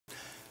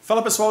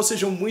Fala pessoal,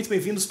 sejam muito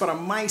bem-vindos para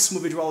mais uma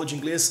videoaula de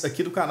inglês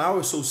aqui do canal.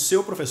 Eu sou o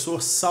seu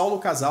professor Saulo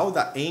Casal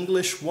da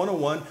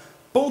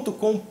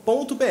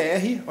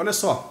English101.com.br. Olha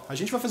só, a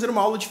gente vai fazer uma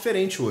aula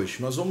diferente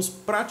hoje. Nós vamos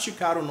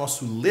praticar o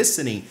nosso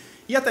listening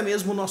e até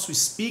mesmo o nosso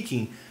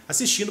speaking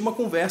assistindo uma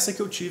conversa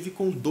que eu tive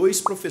com dois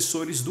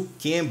professores do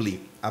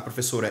Cambly, a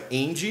professora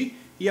Angie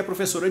e a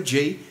professora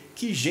Jay,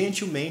 que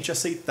gentilmente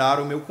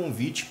aceitaram o meu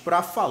convite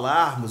para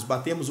falarmos,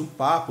 batermos um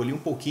papo ali um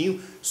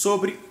pouquinho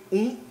sobre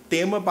um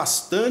tema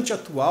bastante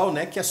atual,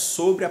 né, que é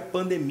sobre a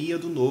pandemia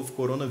do novo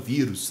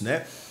coronavírus,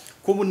 né?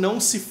 Como não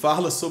se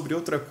fala sobre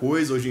outra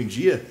coisa hoje em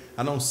dia,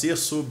 a não ser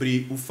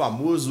sobre o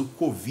famoso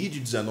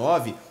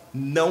Covid-19,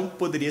 não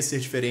poderia ser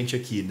diferente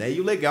aqui, né?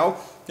 E o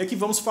legal é que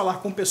vamos falar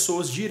com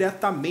pessoas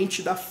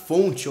diretamente da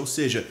fonte, ou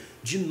seja,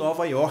 de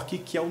Nova York,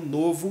 que é o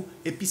novo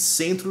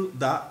epicentro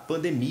da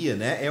pandemia,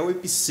 né? É o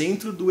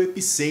epicentro do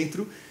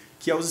epicentro,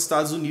 que é os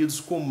Estados Unidos,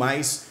 com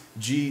mais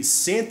de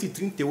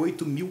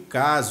 138 mil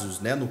casos,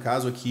 né? No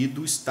caso aqui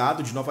do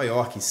estado de Nova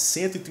York,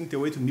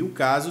 138 mil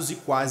casos e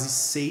quase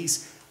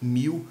 6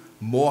 mil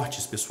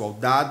mortes, pessoal,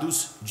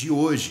 dados de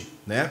hoje,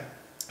 né?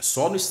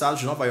 Só no estado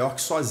de Nova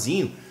York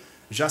sozinho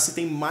já se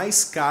tem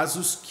mais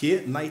casos que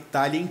na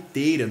Itália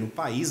inteira, no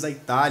país da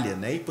Itália,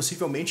 né? E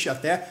possivelmente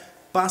até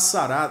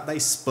passará da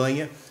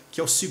Espanha, que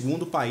é o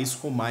segundo país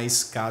com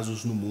mais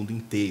casos no mundo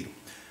inteiro.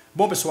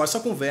 Bom, pessoal, essa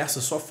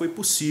conversa só foi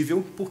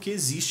possível porque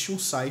existe um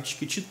site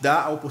que te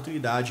dá a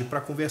oportunidade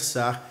para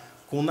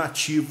conversar com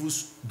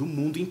nativos do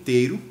mundo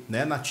inteiro,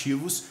 né?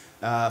 Nativos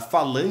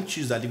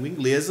falantes da língua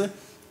inglesa,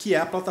 que é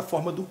a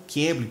plataforma do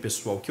Cambly,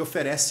 pessoal, que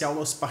oferece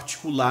aulas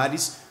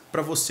particulares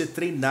para você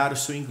treinar o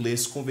seu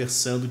inglês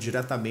conversando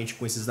diretamente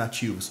com esses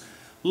nativos.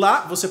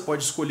 Lá você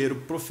pode escolher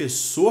o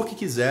professor que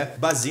quiser,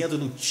 baseando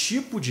no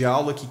tipo de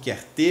aula que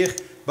quer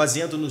ter,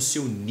 baseando no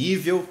seu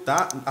nível,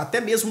 tá? Até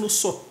mesmo no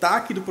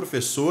sotaque do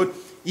professor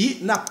e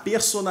na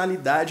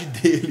personalidade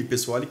dele,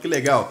 pessoal. Olha que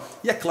legal.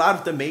 E é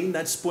claro também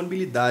na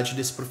disponibilidade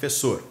desse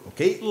professor,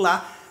 ok?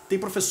 Lá tem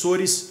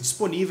professores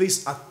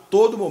disponíveis a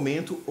todo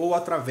momento ou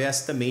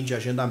através também de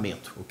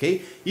agendamento,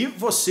 ok? E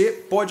você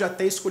pode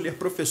até escolher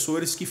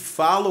professores que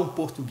falam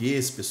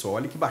português, pessoal.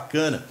 Olha que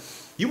bacana.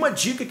 E uma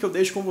dica que eu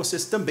deixo com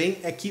vocês também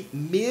é que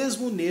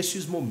mesmo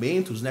nestes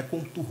momentos, né,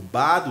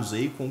 conturbados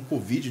aí com o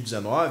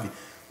Covid-19,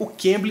 o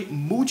Cambly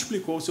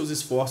multiplicou seus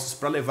esforços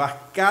para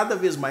levar cada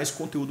vez mais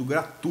conteúdo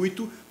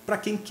gratuito para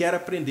quem quer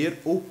aprender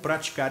ou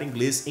praticar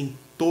inglês em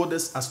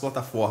todas as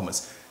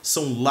plataformas.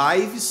 São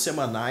lives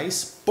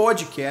semanais,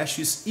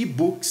 podcasts,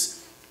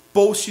 e-books,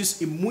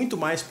 posts e muito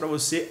mais para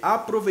você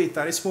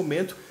aproveitar esse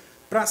momento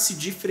para se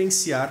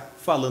diferenciar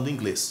falando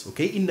inglês,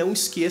 ok? E não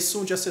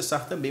esqueçam de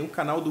acessar também o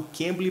canal do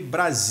Cambly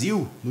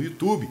Brasil no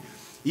YouTube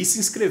e se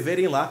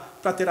inscreverem lá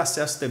para ter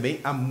acesso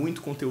também a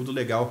muito conteúdo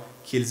legal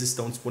que eles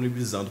estão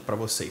disponibilizando para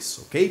vocês,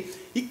 ok?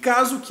 E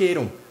caso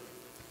queiram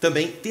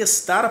também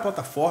testar a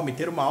plataforma e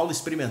ter uma aula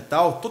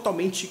experimental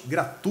totalmente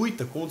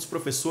gratuita com um dos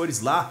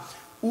professores lá,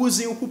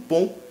 usem o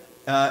cupom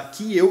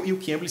que eu e o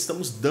Cambly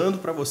estamos dando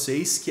para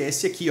vocês, que é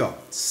esse aqui, ó,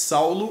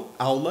 Saulo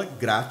Aula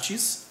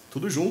Grátis,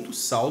 tudo junto,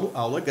 Saulo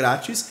Aula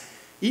Grátis.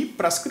 E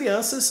para as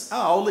crianças, a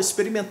aula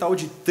experimental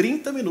de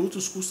 30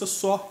 minutos custa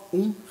só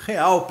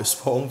R$1,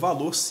 pessoal, um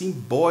valor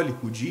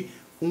simbólico de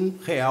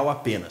R$1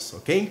 apenas,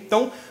 ok?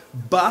 Então,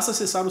 basta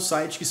acessar o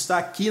site que está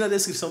aqui na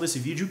descrição desse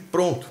vídeo e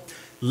pronto.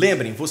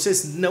 Lembrem,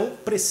 vocês não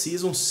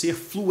precisam ser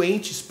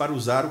fluentes para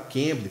usar o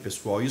Cambly,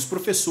 pessoal, e os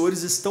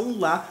professores estão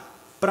lá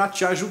para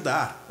te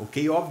ajudar,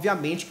 ok?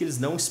 Obviamente que eles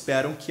não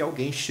esperam que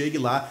alguém chegue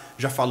lá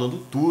já falando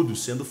tudo,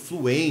 sendo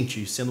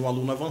fluente, sendo um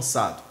aluno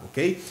avançado,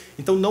 ok?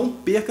 Então não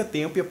perca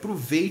tempo e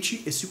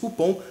aproveite esse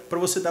cupom para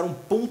você dar um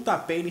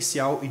pontapé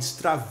inicial e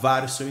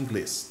destravar o seu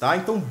inglês, tá?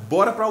 Então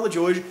bora para a aula de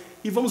hoje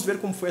e vamos ver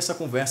como foi essa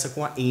conversa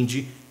com a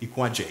Angie e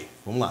com a Jay.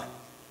 Vamos lá!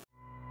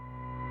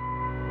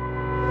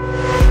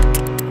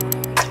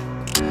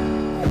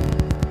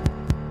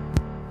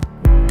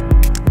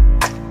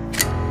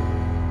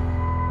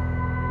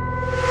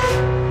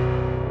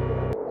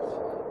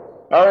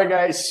 All right,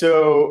 guys,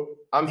 so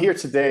I'm here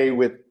today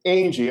with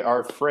Angie,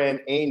 our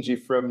friend Angie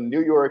from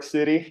New York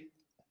City.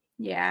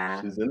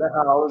 Yeah. She's in the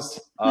house.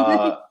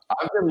 I've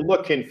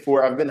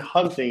been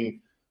hunting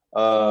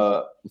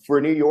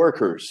for New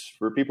Yorkers,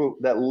 for people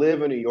that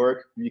live in New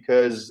York,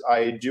 because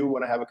I do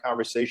want to have a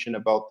conversation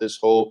about this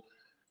whole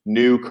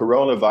new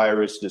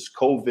coronavirus, this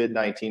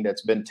COVID-19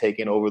 that's been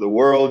taking over the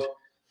world.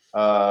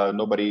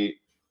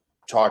 Nobody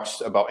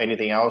talks about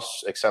anything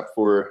else except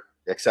for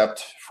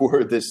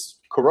this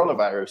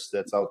coronavirus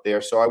that's out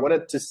there. So I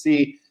wanted to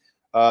see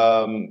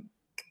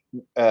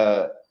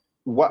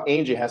what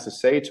Angie has to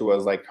say to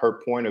us, like her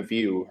point of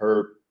view,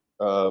 her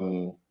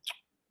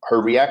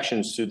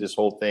reactions to this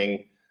whole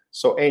thing.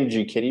 So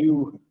Angie, can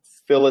you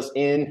fill us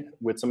in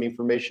with some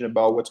information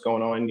about what's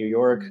going on in New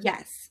York?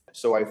 Yes.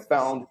 So I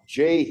found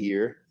Jay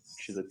here.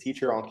 She's a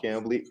teacher on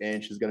Cambly,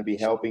 and she's going to be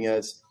helping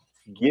us,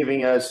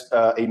 giving us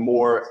a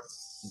more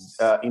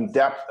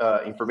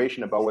in-depth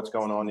information about what's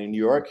going on in New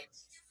York.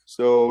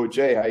 So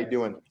Jay, how you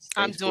doing?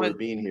 Thanks for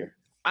being here.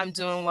 I'm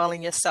doing well,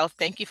 and yourself.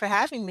 Thank you for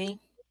having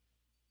me.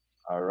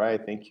 All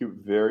right. Thank you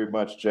very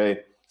much, Jay.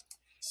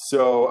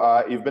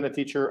 So you've been a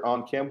teacher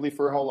on Cambly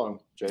for how long,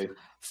 Jay?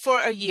 For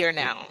a year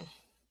now.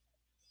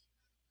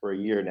 For a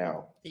year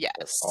now. Yes.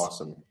 That's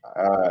awesome.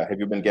 Have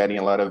you been getting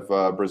a lot of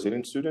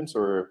Brazilian students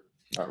or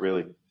not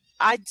really?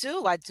 I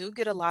do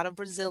get a lot of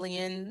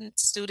Brazilian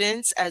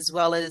students as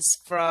well as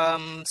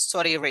from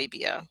Saudi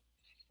Arabia.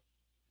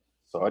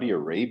 Saudi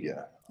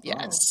Arabia.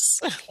 Yes.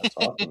 Oh, that's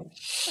awesome.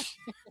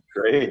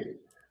 Great.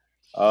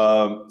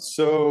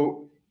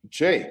 So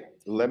Jay,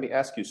 let me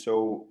ask you,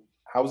 so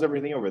how's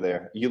everything over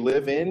there? You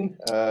live in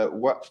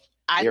what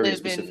area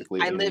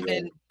specifically? I live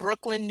in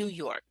Brooklyn, New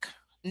York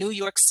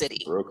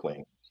City.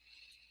 Brooklyn.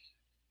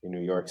 In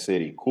New York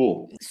City.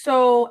 Cool.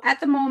 So at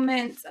the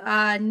moment,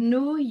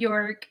 New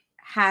York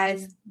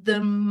has the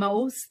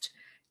most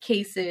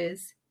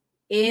cases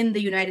in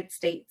the United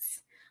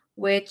States,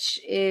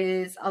 which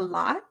is a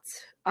lot.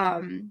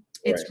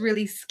 It's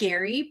really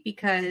scary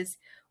because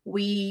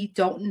we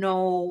don't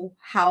know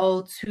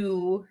how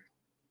to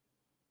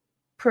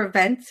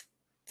prevent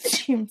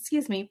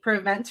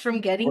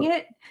from getting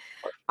it,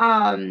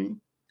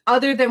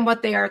 other than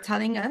what they are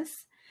telling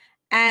us.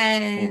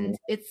 And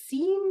it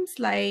seems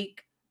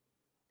like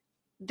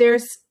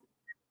there's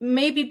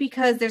maybe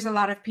because there's a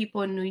lot of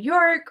people in New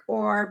York,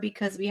 or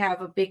because we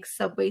have a big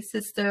subway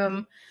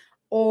system,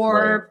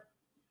 or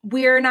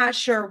we're not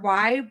sure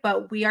why,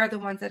 but we are the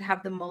ones that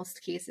have the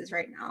most cases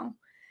right now.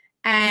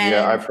 And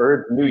yeah, I've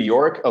heard New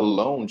York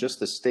alone, just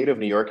the state of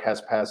New York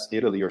has passed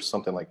Italy or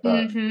something like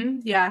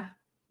that. Yeah.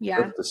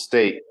 Just the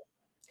state.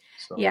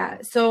 So. Yeah.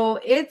 So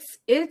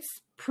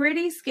it's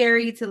pretty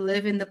scary to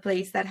live in the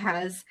place that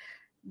has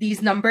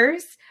these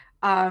numbers.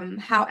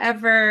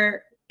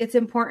 However, it's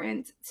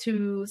important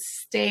to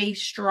stay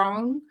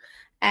strong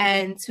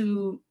and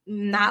to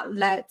not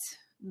let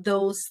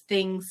those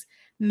things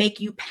make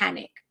you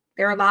panic.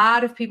 There are a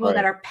lot of people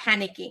that are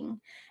panicking,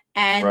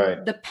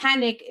 and the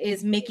panic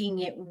is making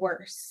it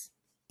worse.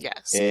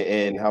 Yes.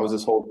 And how is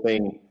this whole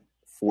thing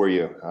for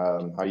you?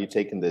 How are you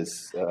taking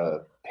this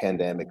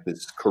pandemic,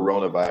 this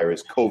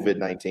coronavirus,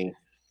 COVID-19?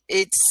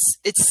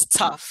 It's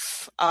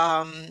tough.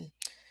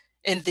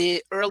 In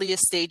the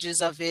earliest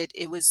stages of it,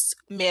 it was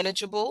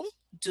manageable,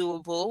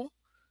 doable.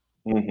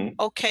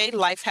 Okay,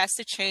 life has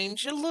to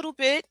change a little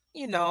bit,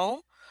 you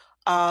know.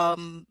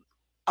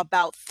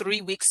 About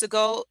 3 weeks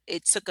ago,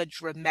 it took a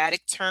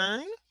dramatic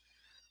turn.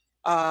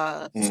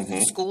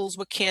 Schools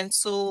were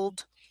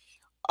canceled,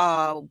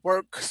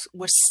 work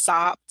was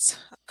stopped,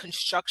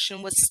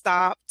 construction was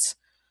stopped,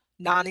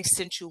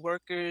 non-essential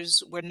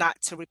workers were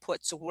not to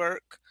report to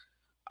work.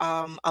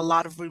 A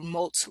lot of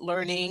remote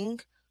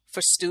learning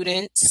for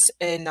students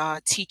and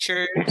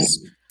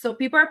teachers. So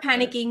people are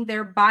panicking.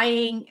 They're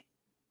buying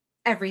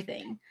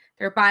everything.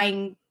 They're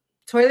buying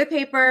toilet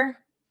paper.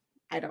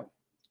 I don't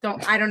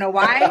know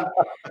why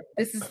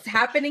this is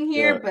happening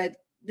here, but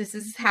this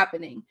is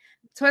happening.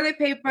 Toilet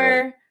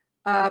paper,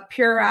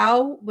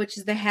 Purell, which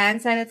is the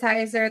hand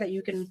sanitizer that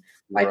you can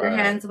wipe your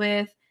hands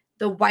with,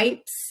 the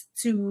wipes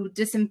to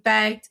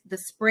disinfect, the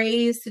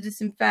sprays to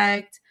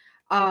disinfect.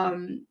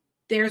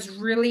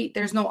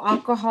 There's no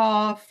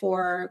alcohol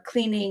for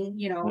cleaning,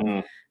 you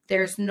know.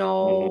 There's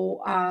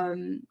not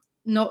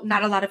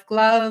a lot of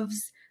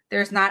gloves.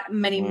 There's not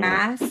many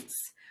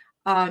masks.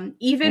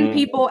 Even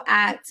people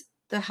at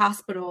the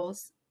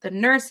hospitals, the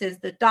nurses,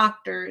 the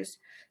doctors,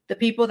 the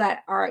people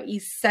that are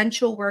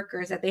essential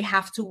workers that they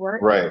have to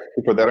work. Right.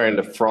 People that are in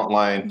the front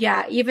line.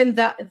 Yeah. Even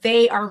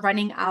they are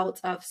running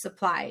out of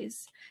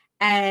supplies.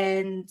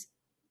 And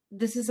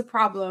this is a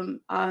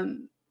problem.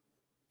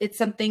 It's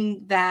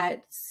something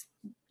that,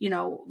 you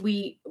know,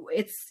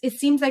 it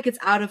seems like it's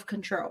out of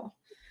control.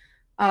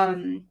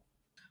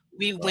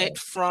 We went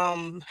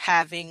from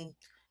having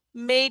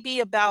maybe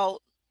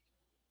about,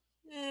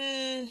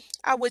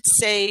 I would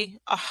say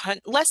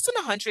less than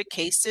 100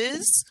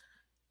 cases,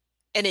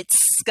 and it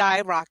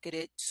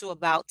skyrocketed to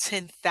about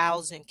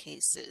 10,000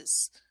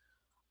 cases.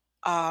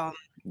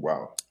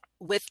 Wow.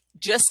 With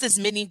just as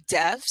many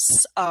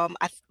deaths.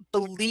 I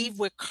believe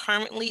we're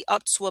currently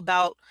up to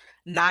about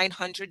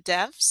 900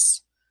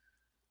 deaths.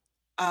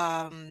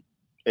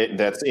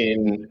 That's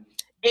in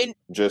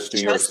just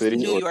New York City?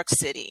 New York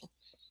City.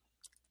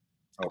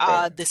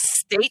 Okay. The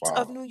state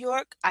of New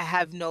York, I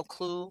have no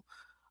clue.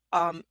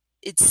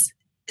 It's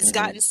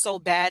gotten so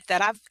bad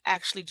that I've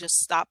actually just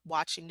stopped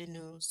watching the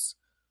news.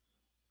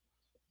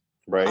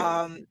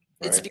 Right.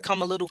 It's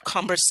become a little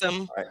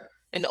cumbersome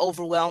and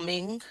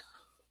overwhelming.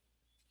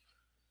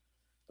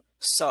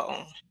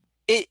 So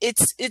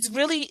it's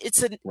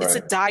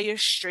a dire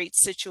straight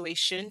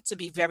situation, to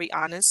be very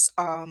honest.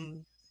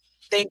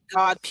 Thank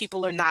God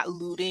people are not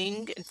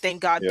looting, and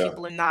thank God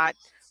people are not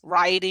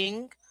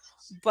rioting.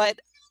 But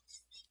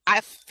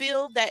I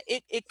feel that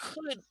it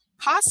could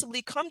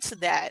possibly come to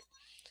that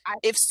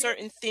if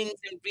certain things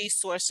and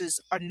resources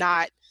are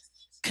not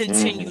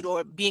continued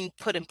or being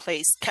kept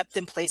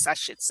in place, I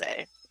should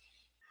say.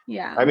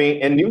 Yeah. I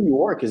mean, and New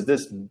York is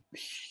this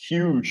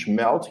huge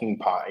melting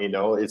pot, you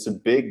know, it's a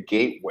big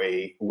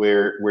gateway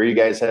where you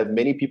guys have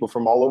many people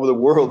from all over the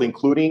world,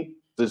 including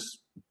this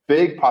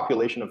big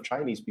population of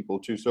Chinese people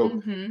too.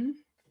 So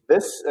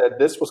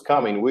this was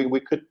coming. We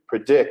could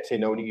predict,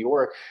 New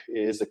York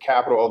is the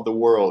capital of the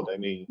world. I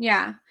mean,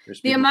 yeah,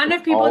 the amount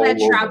of people that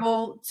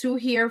travel to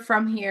here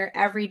from here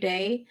every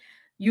day,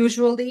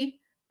 usually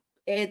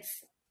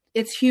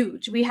it's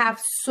huge. We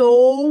have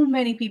so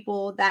many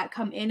people that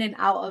come in and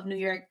out of New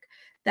York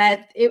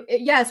that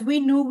yes, we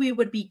knew we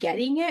would be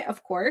getting it,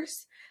 of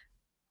course,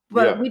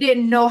 but we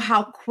didn't know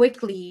how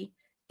quickly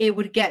it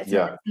would get to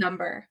this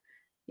number.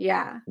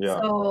 Yeah.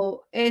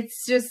 So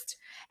it's just,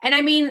 and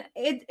I mean,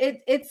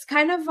 it's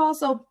kind of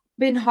also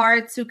been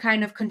hard to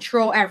kind of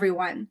control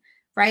everyone,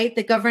 right?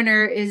 The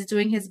governor is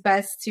doing his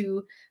best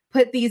to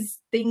put these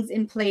things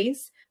in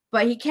place,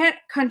 but he can't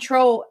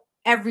control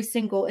every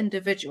single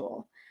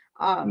individual.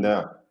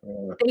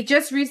 They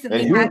just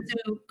recently had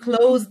to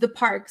close the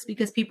parks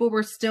because people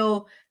were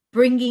still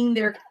bringing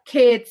their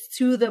kids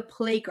to the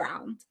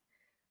playground.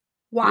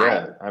 Why?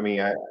 Yeah, I mean,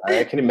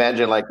 I can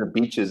imagine like the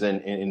beaches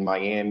in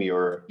Miami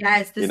or,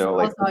 like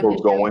people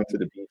going to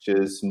the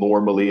beaches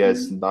normally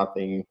as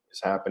nothing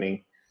is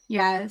happening.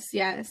 Yes.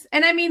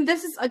 And I mean,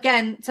 this is,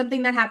 again,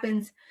 something that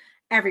happens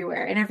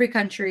everywhere in every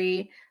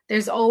country.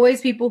 There's always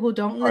people who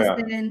don't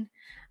listen,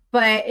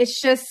 but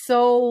it's just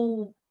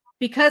so,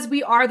 because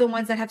we are the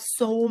ones that have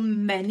so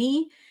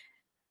many,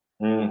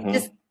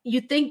 just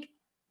you think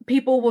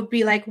people would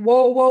be like,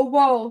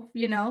 whoa,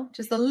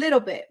 just a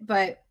little bit,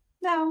 but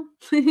no.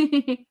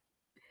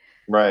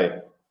 Right.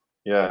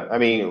 Yeah. I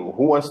mean,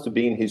 who wants to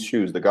be in his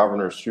shoes, the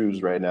governor's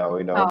shoes right now,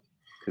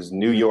 because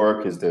New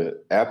York is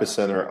the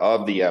epicenter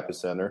of the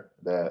epicenter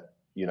that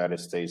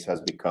United States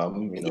has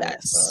become, a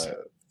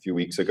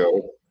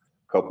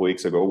couple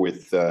weeks ago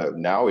with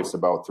now it's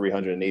about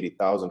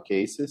 380,000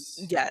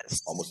 cases.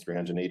 Yes. Almost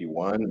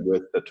 381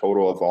 with a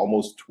total of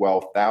almost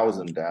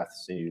 12,000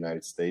 deaths in the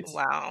United States.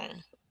 Wow.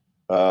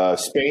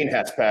 Spain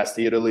has passed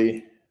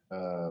Italy.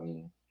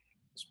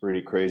 It's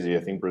pretty crazy. I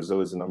think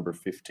Brazil is number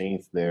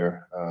 15th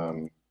there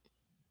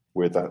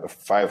with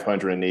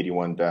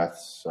 581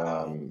 deaths.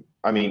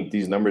 I mean,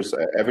 these numbers,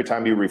 every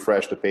time you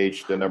refresh the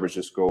page, the numbers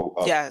just go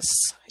up. Yes.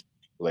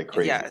 Like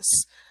crazy. Yes.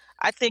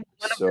 I think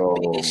one of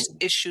the biggest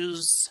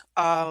issues,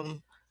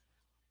 or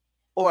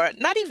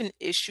not even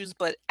issues,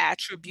 but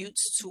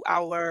attributes to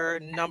our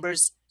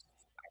numbers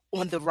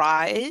on the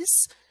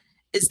rise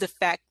is the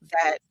fact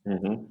that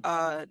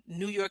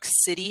New York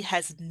City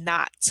has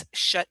not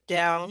shut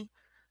down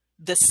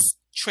the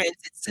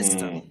transit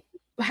system.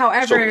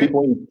 However, so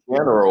people in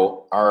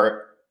general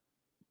are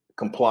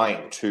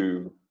compliant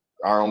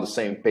are on the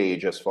same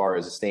page as far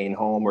as staying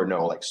home or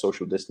no, like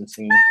social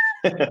distancing.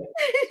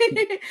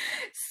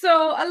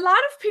 So a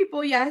lot of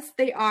people, yes,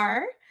 they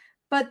are,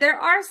 but there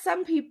are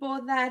some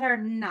people that are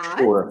not.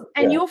 Sure.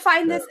 And you'll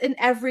find this in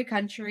every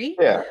country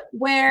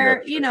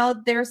where,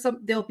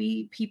 there'll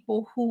be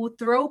people who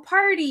throw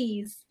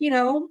parties,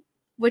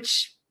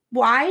 which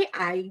why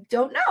I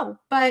don't know,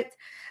 but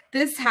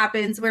this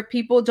happens where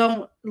people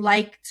don't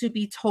like to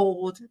be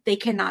told they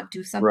cannot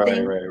do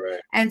something.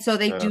 Right. And so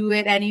they do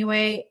it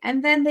anyway,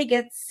 and then they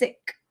get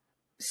sick.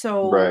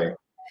 So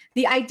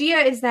the idea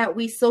is that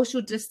we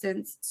social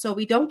distance so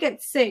we don't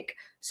get sick,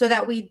 so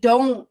that we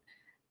don't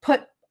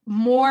put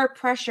more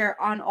pressure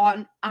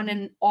on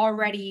an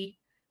already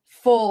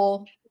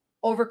full,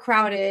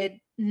 overcrowded,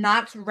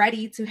 not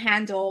ready to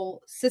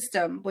handle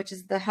system, which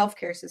is the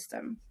healthcare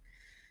system.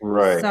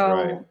 Right.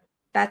 So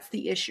that's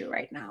the issue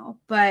right now.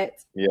 But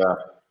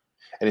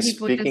and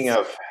speaking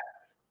of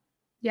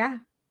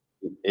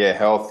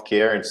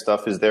healthcare and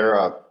stuff, is there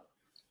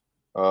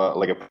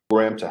like a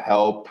program to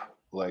help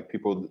like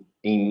people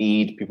in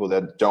need, people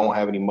that don't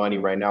have any money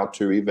right now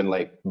to even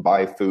like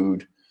buy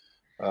food?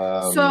 There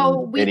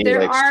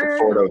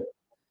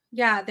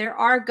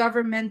are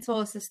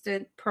governmental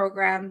assistance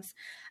programs.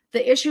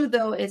 The issue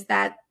though is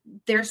that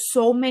there's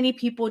so many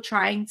people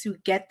trying to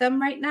get them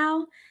right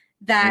now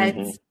that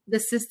the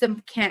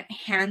system can't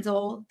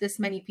handle this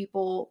many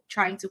people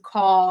trying to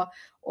call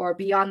or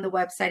be on the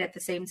website at the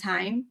same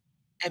time.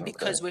 And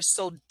because we're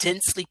so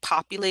densely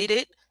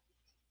populated,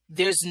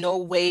 there's no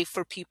way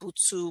for people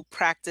to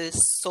practice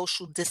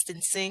social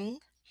distancing.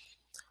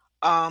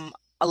 A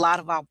lot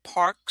of our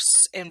parks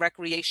and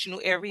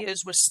recreational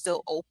areas were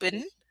still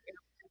open.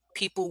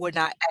 People were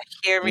not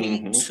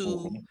adhering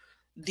to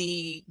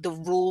the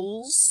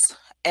rules.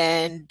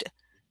 And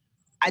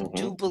I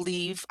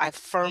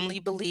firmly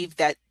believe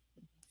that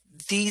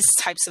these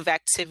types of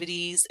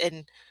activities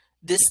and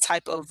this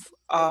type of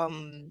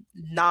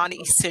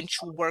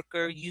non-essential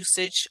worker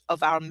usage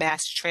of our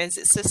mass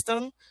transit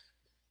system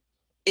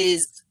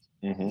is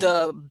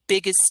the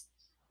biggest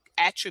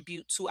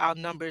attribute to our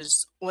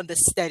numbers on the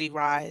steady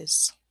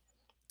rise.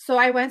 So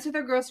I went to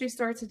the grocery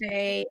store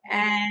today,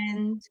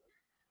 and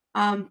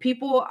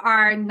people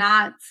are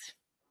not,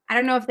 I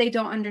don't know if they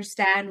don't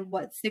understand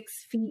what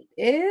 6 feet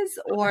is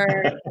or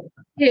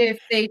if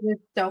they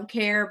just don't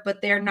care,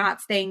 but they're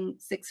not staying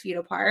 6 feet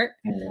apart.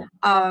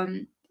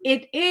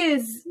 It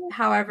is,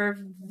 however,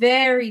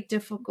 very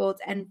difficult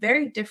and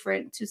very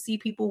different to see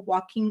people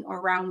walking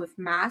around with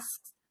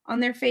masks on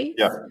their face.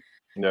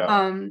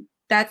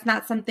 that's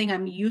not something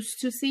I'm used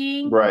to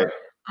seeing. Right.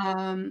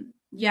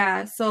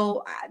 Yeah.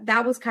 So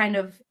that was kind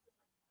of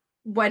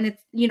when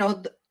it's, you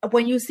know,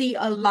 when you see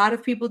a lot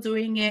of people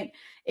doing it,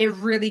 it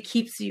really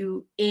keeps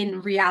you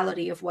in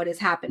reality of what is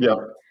happening.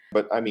 Yeah.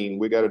 But I mean,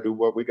 we got to do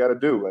what we got to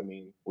do. I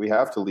mean, we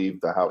have to leave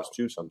the house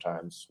too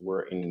sometimes.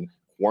 We're in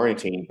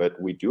quarantine, but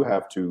we do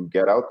have to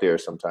get out there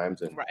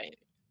sometimes and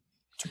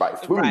to buy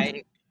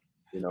food,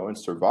 you know, and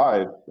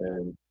survive.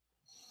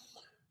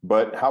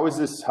 But how is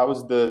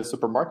the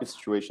supermarket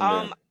situation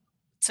there?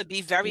 To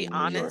be very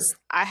honest,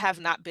 I have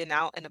not been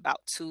out in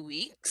about 2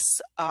 weeks.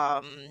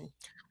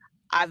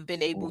 I've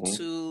been able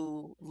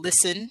to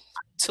listen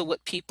to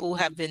what people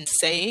have been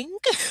saying.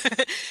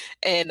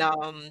 And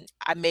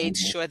I made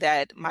sure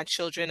that my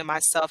children and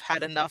myself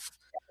had enough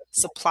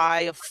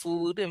supply of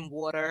food and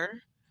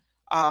water,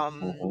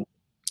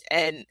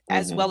 and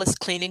as well as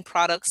cleaning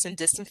products and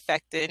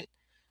disinfectant.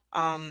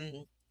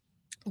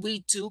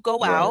 We do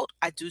go out.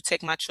 I do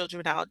take my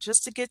children out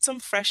just to get some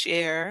fresh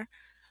air,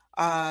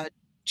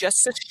 just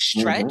to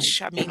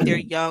stretch. I mean, they're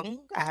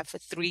young. I have a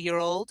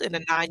 3-year-old and a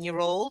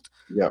 9-year-old.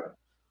 Yep.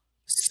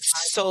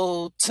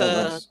 So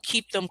to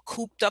keep them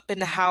cooped up in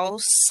the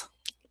house,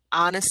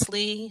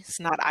 honestly, it's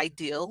not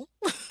ideal.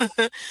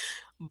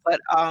 But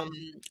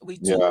we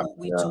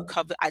do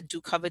cover. I do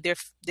cover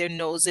their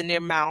nose and their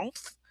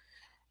mouth.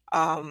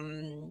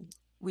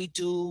 We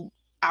do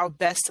our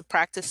best to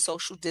practice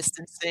social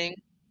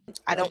distancing.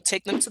 I don't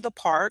take them to the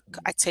park.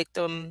 I take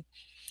them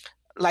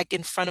like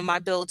in front of my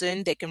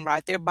building. They can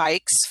ride their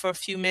bikes for a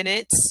few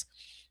minutes.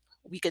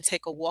 We could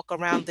take a walk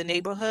around the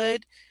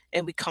neighborhood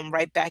and we come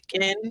right back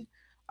in.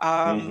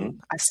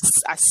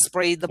 I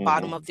spray the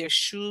bottom of their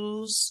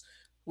shoes.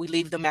 We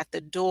leave them at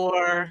the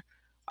door.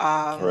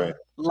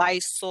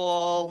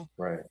 Lysol,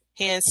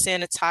 hand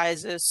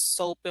sanitizers,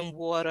 soap and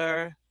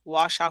water,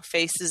 wash our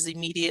faces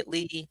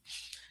immediately,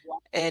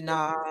 and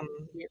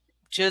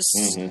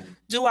just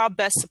do our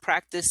best to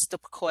practice the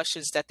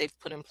precautions that they've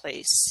put in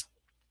place.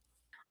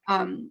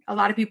 A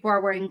lot of people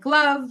are wearing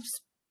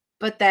gloves,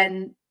 but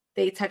then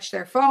they touch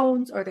their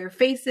phones or their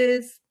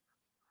faces.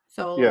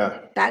 So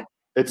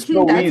it's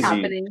so easy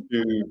happening.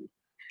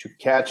 to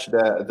catch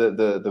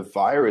the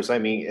virus. I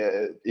mean,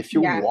 if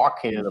you're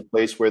walking in a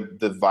place where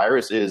the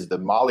virus is, the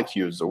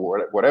molecules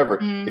or whatever,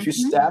 if you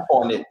step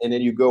on it and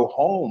then you go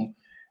home,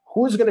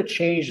 who's going to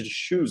change the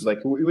shoes? Like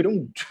we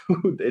don't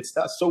do, it's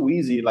not so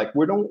easy. Like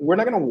we're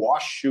not going to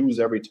wash shoes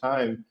every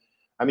time.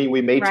 I mean,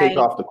 we may take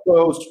off the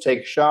clothes to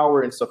take a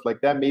shower and stuff like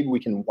that. Maybe we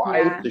can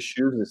wipe the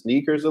shoes and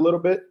sneakers a little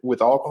bit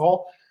with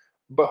alcohol,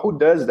 but who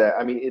does that?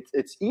 I mean,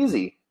 it's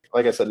easy.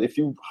 Like I said, if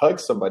you hug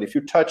somebody, if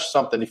you touch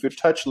something, if you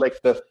touch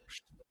like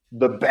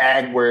the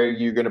bag where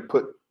you're going to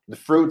put the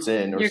fruits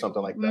in or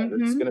something like that,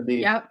 it's going to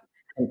be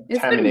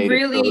contaminated.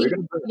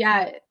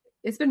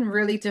 It's been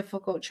really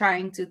difficult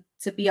trying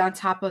to be on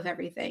top of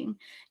everything.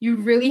 You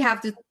really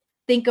have to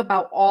think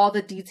about all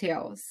the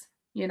details,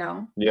 you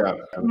know? Yeah.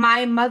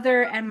 My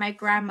mother and my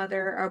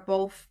grandmother are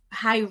both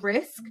high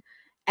risk,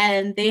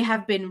 and they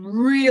have been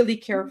really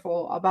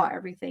careful about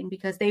everything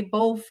because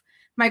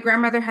my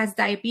grandmother has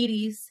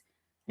diabetes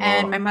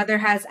and my mother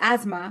has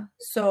asthma.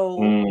 So,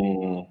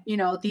 you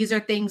know, these are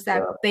things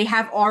that they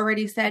have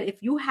already said,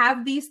 if you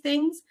have these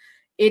things,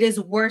 it is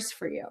worse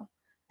for you.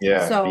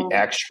 Yeah, so be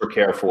extra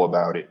careful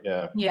about it.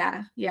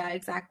 Yeah,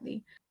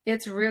 exactly.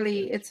 It's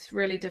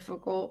really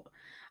difficult.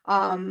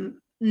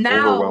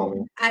 Now,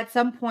 at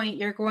some point,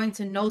 you're going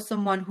to know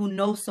someone who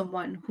knows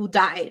someone who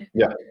died.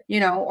 Yeah, you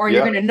know, or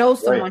you're going to know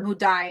someone who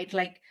died.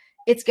 Like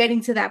it's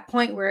getting to that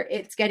point where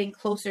it's getting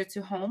closer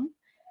to home,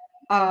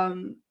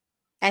 and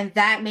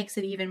that makes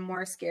it even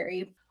more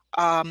scary.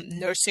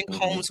 Nursing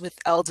homes with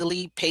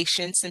elderly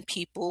patients and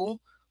people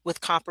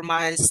with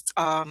compromised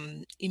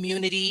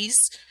immunities.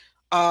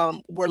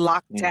 Were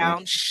locked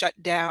down, shut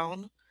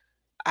down.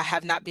 I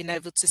have not been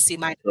able to see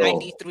my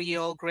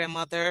 93-year-old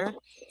grandmother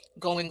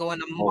going on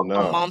a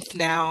month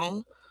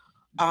now.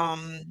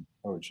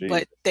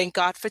 But thank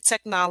God for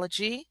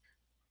technology.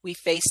 We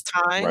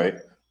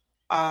FaceTime.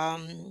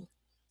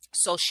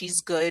 So she's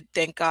good,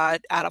 thank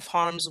God, out of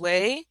harm's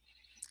way.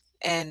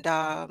 And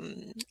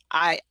I'm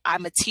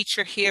a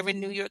teacher here in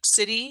New York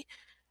City,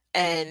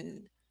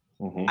 and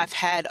I've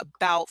had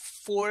about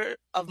 4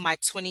 of my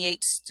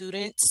 28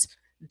 students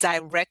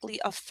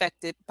directly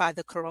affected by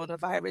the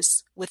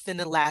coronavirus within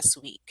the last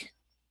week.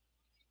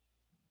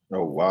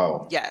 Oh,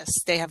 wow.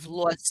 Yes, they have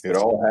lost. It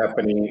all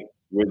happening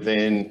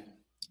within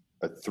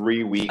a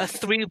 3-week or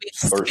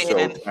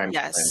so time.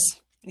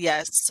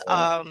 Yes.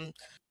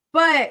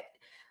 But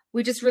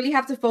we just really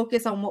have to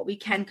focus on what we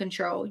can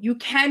control. You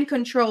can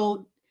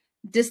control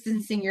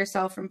distancing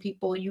yourself from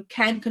people. You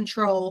can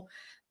control,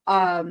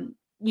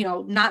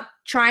 not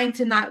trying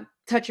to not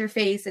touch your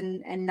face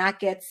and not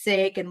get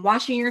sick, and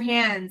washing your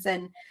hands,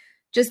 and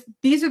just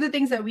these are the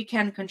things that we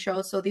can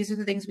control. So these are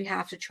the things we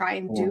have to try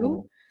and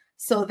do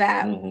so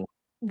that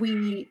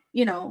we,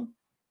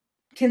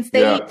 can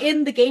stay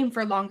in the game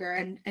for longer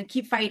and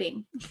keep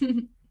fighting.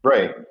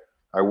 Right.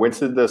 I went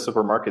to the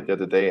supermarket the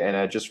other day and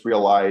I just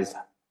realized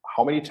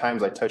how many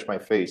times I touch my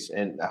face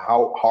and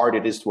how hard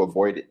it is to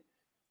avoid it.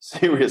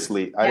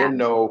 Seriously, I didn't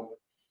know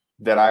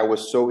that I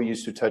was so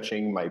used to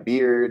touching my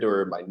beard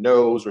or my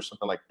nose or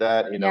something like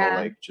that. You know,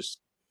 like just,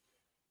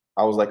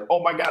 I was like,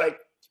 oh my God,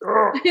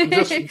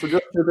 just for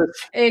this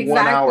 1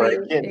 hour, I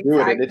can't do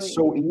it. And it's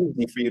so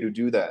easy for you to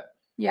do that.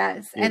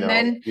 Yes. And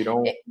then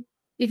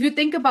if you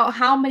think about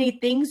how many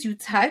things you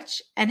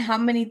touch and how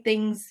many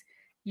things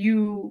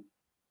you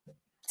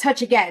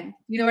touch again,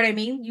 you know what I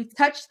mean? You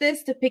touch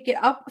this to pick it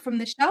up from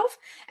the shelf,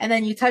 and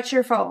then you touch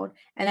your phone.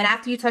 And then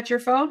after you touch your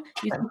phone,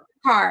 you touch your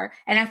car.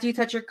 And after you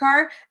touch your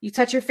car, you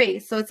touch your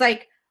face. So it's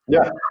like,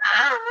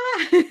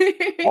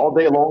 all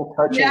day long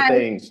touching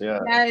things.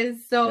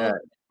 So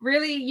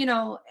really, you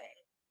know,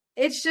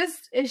 it's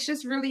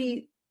just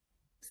really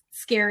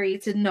scary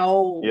to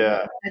know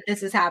that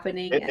this is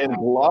happening. And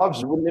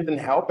gloves wouldn't even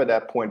help at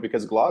that point,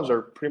 because gloves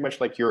are pretty much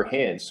like your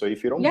hands. So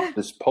if you don't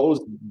dispose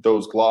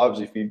those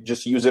gloves, if you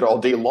just use it all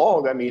day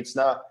long, I mean, it's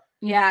not.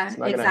 Yeah,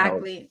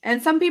 exactly.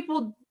 And some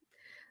people,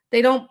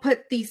 they don't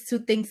put these two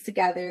things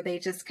together. They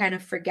just kind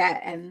of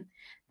forget, and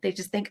they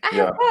just think, I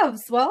have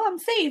gloves. Well, I'm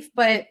safe.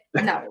 But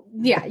no,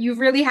 you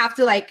really have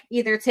to like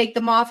either take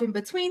them off in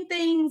between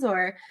things,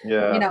 or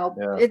you know,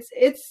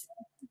 it's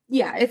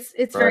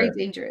very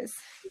dangerous.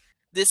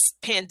 This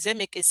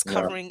pandemic is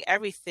covering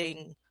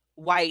everything: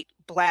 white,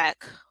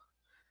 black,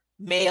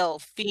 male,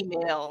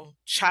 female,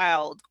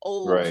 child,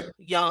 old,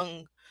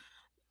 young,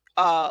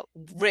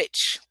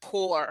 rich,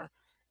 poor.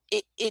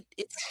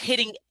 It's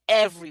hitting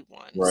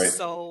everyone.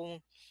 So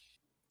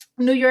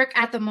New York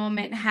at the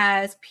moment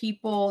has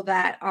people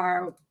that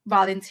are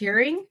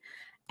volunteering,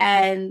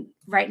 and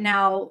right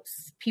now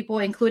people,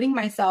 including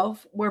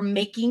myself, we're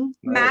making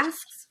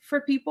masks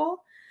for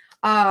people.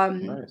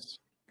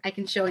 I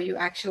can show you,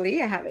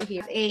 actually. I have it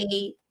here.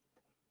 A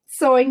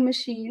sewing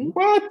machine.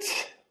 What?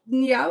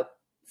 Yep.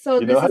 So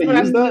this is what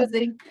I'm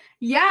using.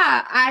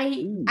 Yeah,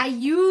 I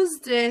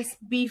used this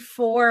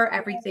before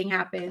everything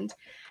happened.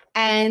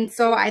 And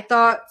so I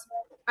thought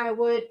I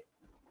would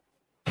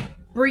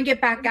bring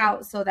it back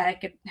out so that I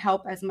could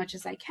help as much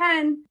as I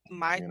can.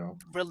 My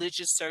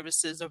religious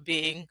services are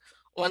being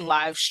on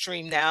live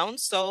stream now.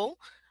 So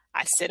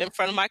I sit in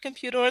front of my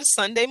computer on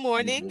Sunday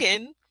morning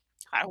and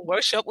I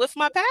worship with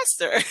my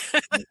pastor.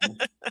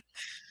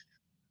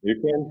 You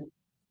can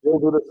still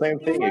do the same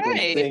thing. You can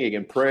sing, you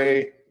can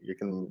pray, you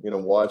can,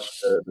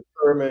 watch the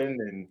sermon,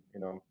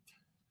 and,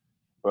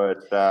 but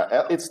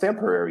it's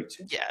temporary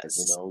too.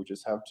 Yes. We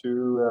just have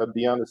to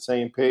be on the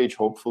same page.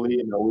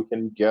 Hopefully, we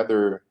can get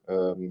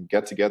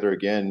together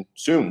again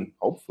soon,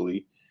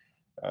 hopefully,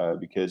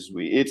 because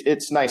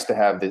it's nice to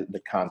have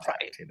the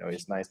contact,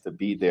 it's nice to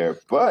be there,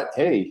 but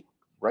hey,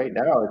 right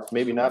now it's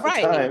maybe not the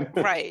time.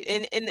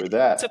 And for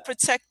that. To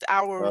protect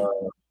our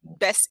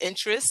best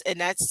interest, and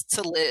that's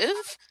to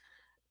live,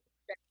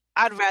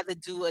 I'd rather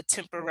do a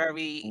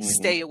temporary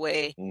stay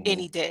away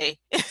any day.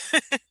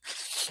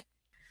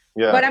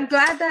 But I'm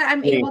glad that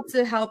I'm able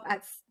to help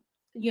at,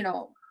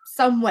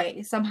 some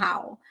way,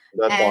 somehow.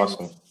 That's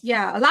awesome.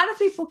 Yeah, a lot of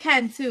people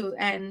can too,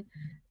 and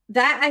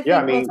that I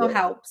think also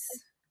helps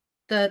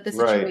the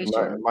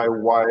situation. My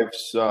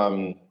wife's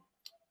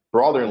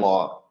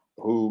brother-in-law,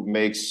 who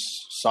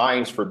makes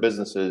signs for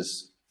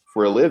businesses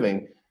for a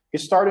living, he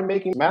started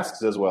making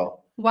masks as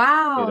well.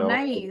 Wow,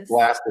 nice.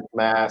 Plastic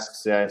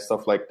masks,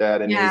 stuff like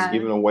that. And he's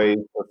giving away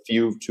a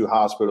few to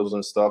hospitals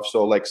and stuff.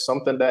 So like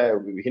something that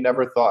he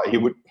never thought he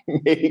would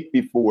make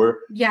before.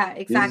 Yeah,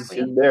 exactly.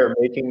 He's there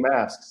making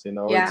masks,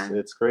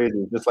 it's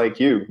crazy. Just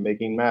like you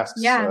making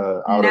masks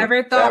out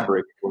of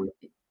fabric.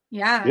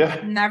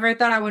 Never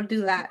thought I would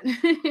do that.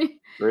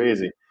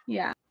 Crazy.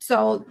 Yeah.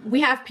 So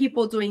we have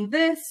people doing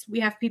this. We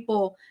have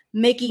people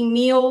making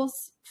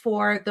meals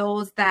for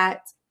those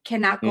that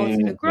cannot go to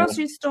the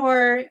grocery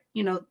store,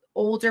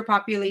 older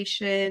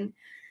population,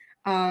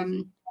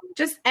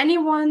 just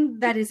anyone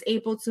that is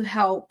able to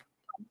help,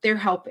 they're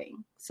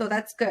helping. So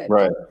that's good.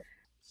 Right.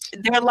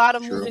 There are a lot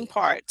of moving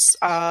parts.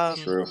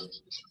 True.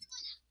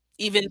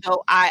 Even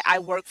though I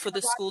work for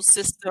the school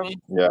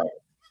system,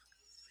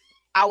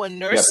 our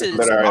nurses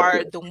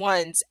are the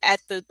ones at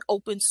the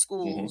open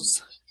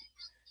schools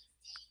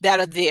that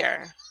are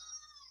there.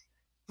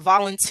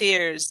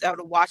 Volunteers that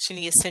are watching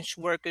the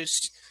essential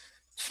workers,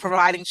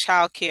 providing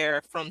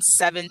childcare from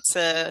 7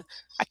 to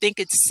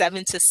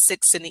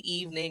 6 in the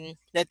evening,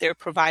 that they're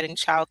providing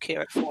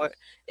childcare for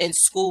in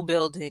school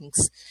buildings,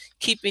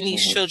 keeping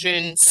these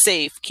children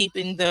safe,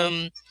 keeping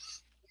them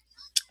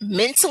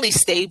mentally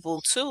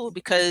stable too,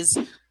 because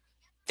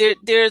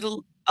there's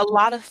a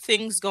lot of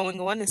things going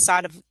on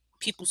inside of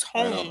people's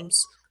homes.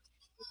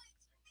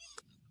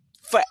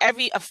 For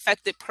every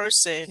affected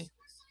person,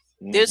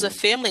 there's a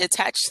family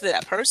attached to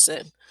that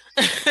person.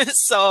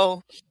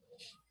 So,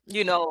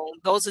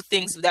 those are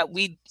things that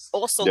we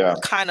also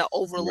kind of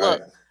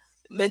overlook.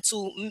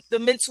 The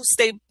mental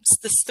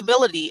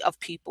stability of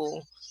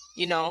people,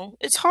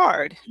 it's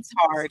hard. It's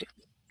hard.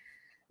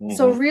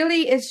 So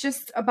really, it's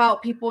just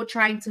about people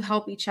trying to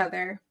help each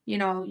other. You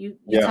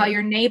tell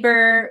your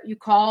neighbor, you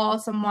call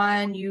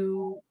someone,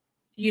 you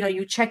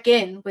you check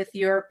in with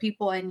your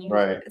people and you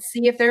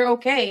see if they're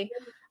okay.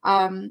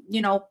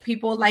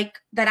 People like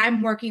that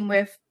I'm working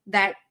with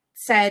that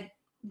said,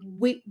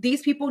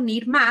 these people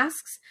need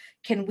masks.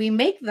 Can we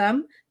make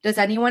them? Does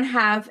anyone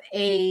have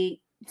a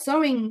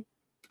sewing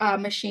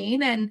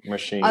machine? And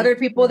other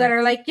people that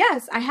are like,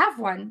 yes, I have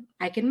one.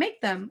 I can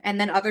make them. And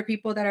then other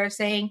people that are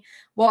saying,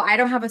 well, I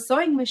don't have a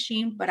sewing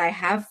machine, but I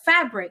have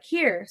fabric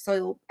here.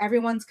 So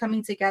everyone's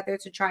coming together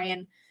to try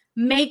and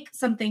make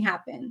something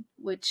happen,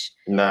 which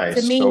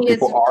to me so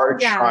people are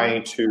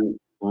trying to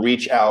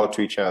reach out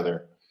to each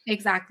other.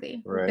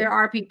 Exactly. Right. There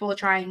are people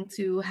trying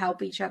to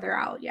help each other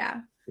out.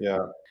 Yeah.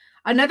 Yeah.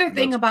 Another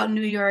thing about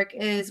New York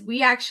is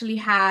we actually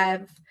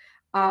have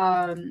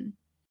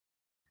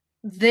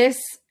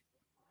this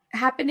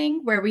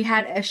happening where we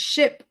had a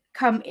ship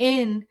come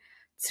in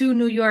to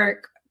New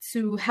York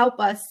to help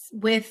us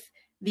with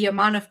the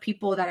amount of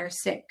people that are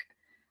sick.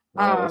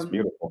 That's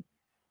beautiful.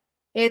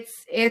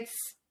 It's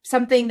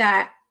something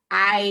that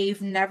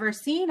I've never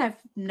seen. I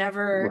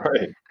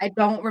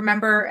don't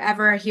remember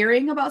ever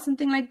hearing about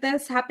something like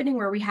this happening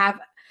where we have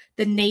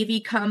the Navy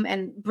come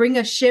and bring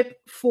a ship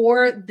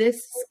for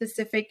this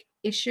specific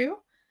issue.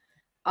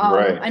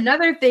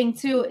 Another thing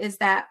too is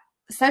that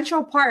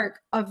Central Park,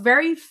 a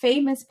very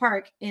famous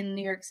park in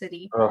New York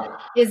City,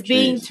 is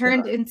being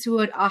turned into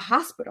a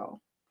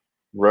hospital.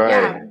 Right.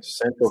 Yeah.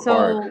 Central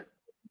Park.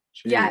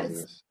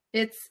 Yes,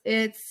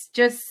 it's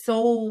just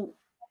so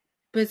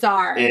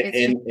bizarre.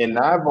 And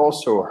I've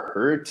also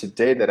heard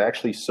today that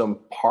actually some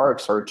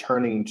parks are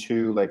turning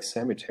to like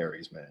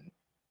cemeteries, man.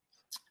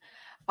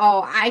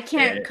 Oh, I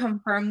can't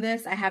confirm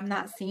this. I have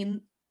not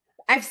seen.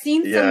 I've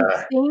seen some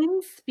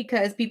things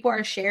because people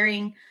are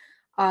sharing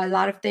a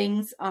lot of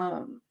things,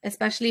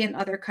 especially in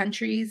other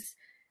countries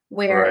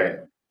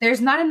where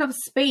there's not enough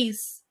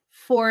space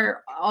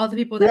for all the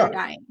people that are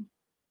dying.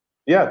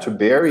 Yeah, to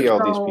bury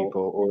all these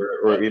people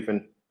or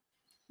even.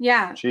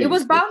 Yeah, it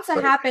was bound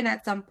to happen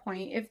at some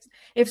point.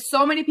 If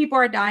so many people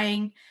are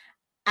dying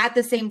at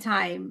the same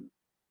time,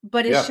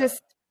 but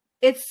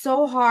it's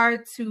so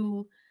hard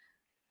to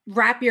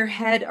wrap your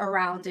head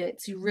around it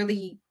to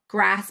really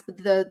grasp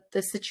the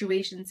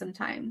situation.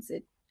 Sometimes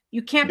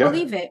you can't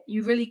believe it.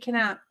 You really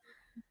cannot.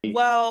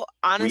 Well,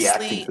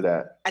 honestly,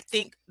 I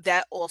think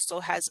that also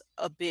has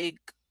a big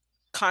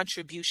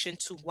contribution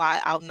to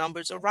why our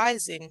numbers are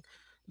rising,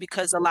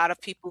 because a lot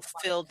of people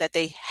feel that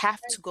they have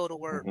to go to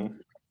work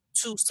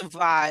to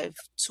survive,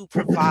 to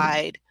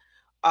provide.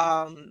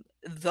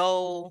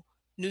 Though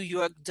New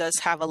York does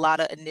have a lot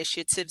of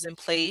initiatives in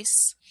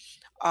place,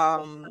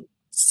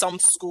 some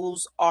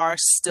schools are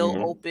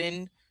still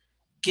open,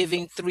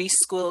 giving 3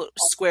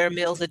 square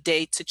meals a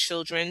day to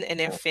children and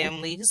their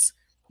families.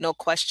 No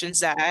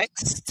questions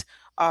asked.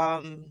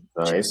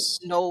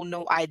 Just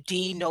no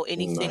ID, no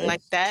anything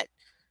like that.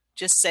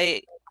 Just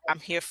say, I'm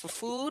here for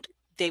food.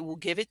 They will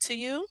give it to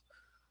you.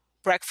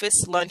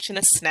 Breakfast, lunch, and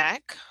a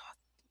snack.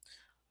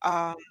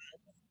 And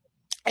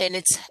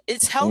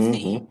it's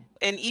healthy.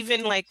 And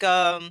even like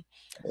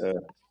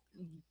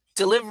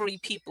delivery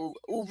people,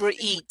 Uber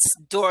Eats,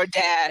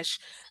 DoorDash,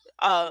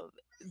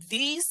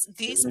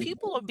 these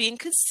people are being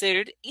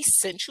considered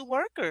essential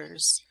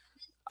workers.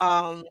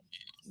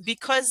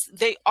 Because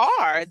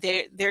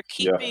they're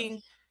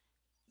keeping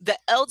the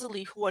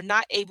elderly who are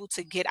not able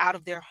to get out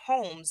of their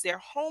homes. They're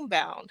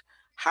homebound.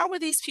 How are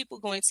these people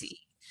going to eat?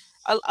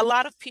 A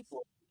lot of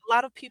people,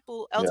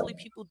 elderly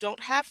people don't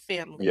have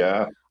family.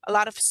 Yeah. A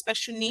lot of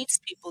special needs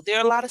people. There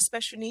are a lot of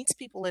special needs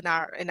people in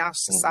our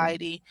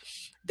society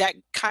that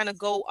kind of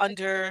go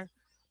under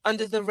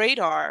the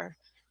radar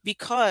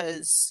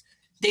because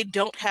they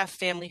don't have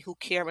family who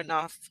care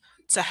enough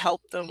to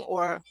help them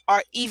or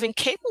are even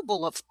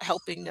capable of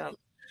helping them.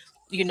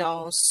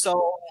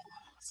 So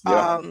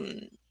a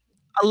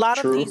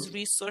lot of these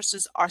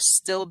resources are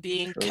still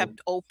being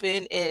kept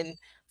open and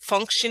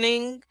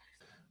functioning.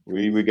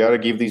 We got to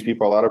give these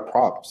people a lot of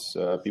props.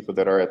 People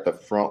that are at the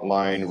front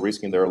line,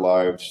 risking their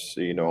lives.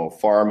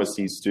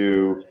 Pharmacies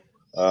do.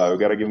 We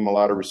got to give them a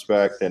lot of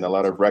respect and a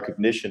lot of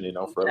recognition.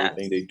 For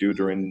everything they do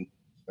during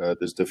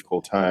this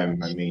difficult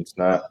time. I mean, it's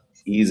not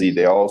easy.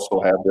 They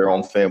also have their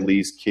own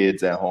families,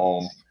 kids at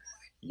home,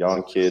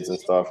 young kids and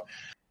stuff.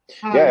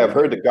 I've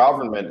heard the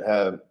government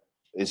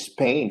is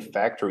paying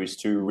factories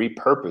to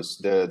repurpose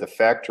the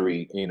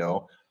factory,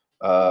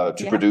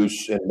 to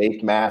produce and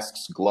make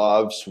masks,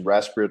 gloves,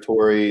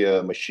 respiratory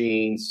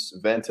machines,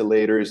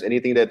 ventilators,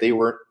 anything that they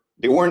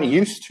weren't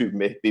used to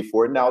make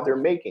before. Now they're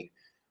making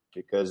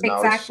because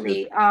now it's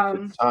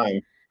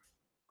time.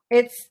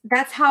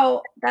 That's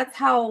how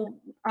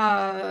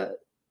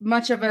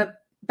much of a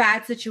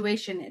bad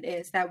situation it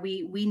is that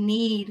we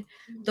need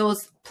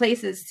those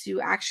places to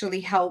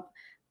actually help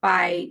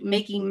by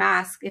making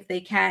masks if they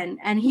can.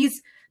 And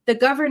the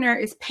governor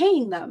is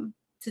paying them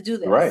to do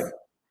this. Right.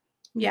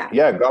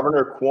 Yeah.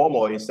 Governor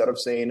Cuomo, instead of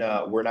saying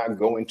we're not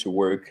going to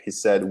work, he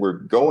said we're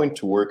going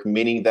to work,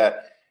 meaning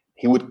that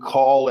he would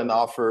call and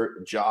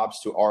offer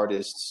jobs to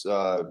artists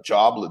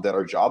that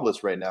are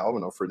jobless right now,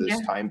 for this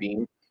time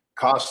being,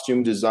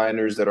 costume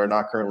designers that are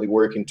not currently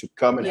working to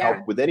come and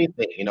help with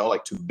anything, you know,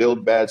 like to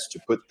build beds, to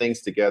put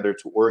things together,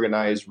 to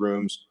organize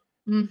rooms,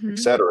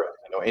 etc.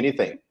 You know,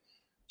 anything.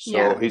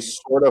 So he's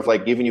sort of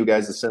like giving you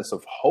guys a sense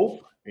of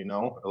hope, you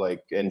know,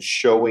 like, and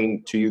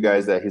showing to you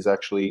guys that he's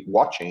actually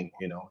watching,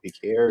 you know, he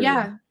cares.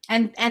 Yeah.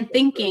 And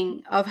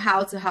thinking of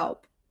how to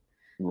help.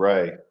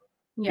 Right.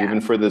 Yeah.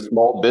 Even for the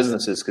small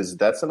businesses, because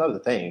that's another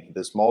thing.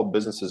 The small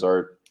businesses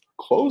are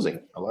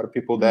closing. A lot of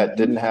people that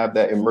didn't have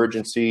that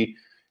emergency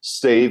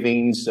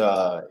savings,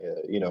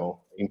 you know,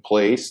 in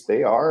place,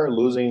 they are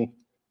losing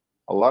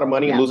a lot of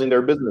money, losing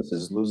their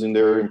businesses, losing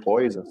their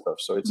employees and stuff.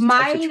 So it's a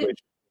tough situation.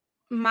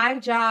 My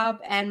job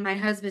and my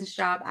husband's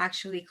job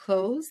actually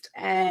closed,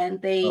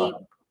 and they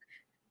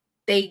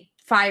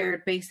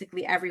fired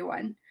basically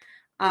everyone.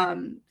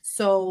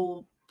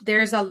 So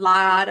there's a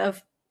lot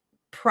of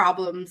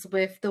problems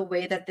with the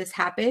way that this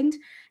happened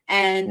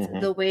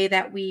and the way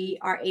that we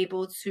are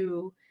able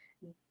to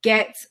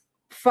get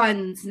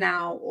funds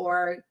now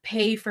or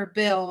pay for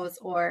bills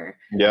or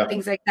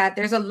things like that.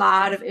 There's a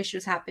lot of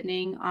issues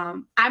happening.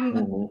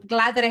 I'm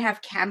glad that I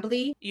have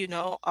Cambly. You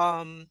know,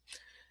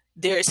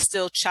 there is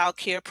still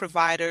childcare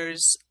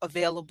providers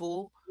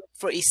available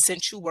for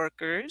essential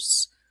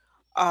workers,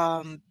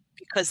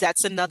 because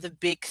that's another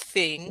big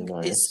thing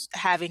is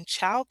having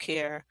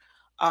childcare.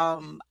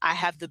 I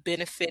have the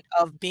benefit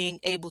of being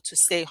able to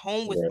stay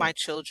home with my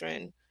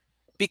children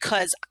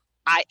because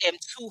I am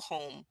to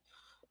home.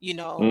 You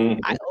know,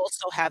 I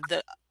also have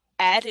the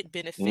added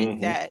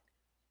benefit that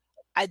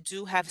I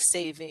do have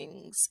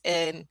savings,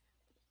 and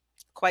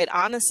quite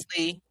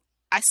honestly,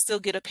 I still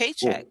get a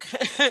paycheck.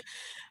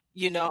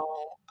 You know,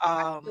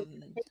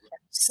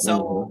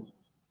 so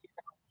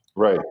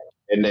right.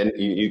 And then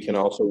you can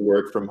also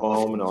work from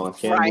home and on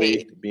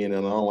Cambly, being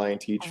an online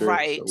teacher,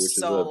 which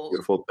is a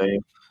beautiful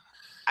thing.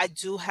 I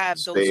do have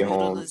those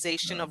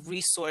utilization of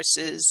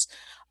resources.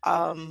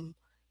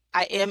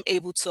 I am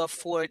able to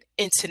afford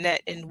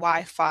internet and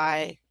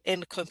Wi-Fi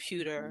and a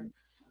computer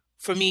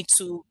for me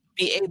to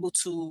be able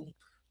to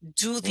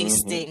do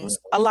these things.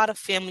 A lot of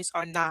families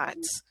are not.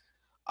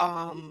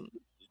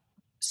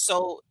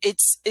 So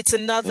it's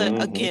another,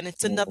 again,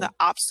 it's another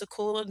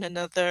obstacle and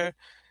another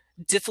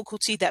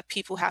difficulty that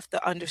people have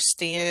to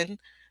understand.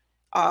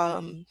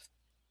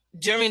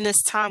 During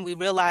this time, we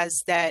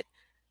realized that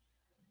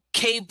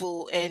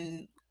cable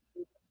and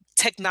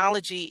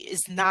technology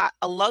is not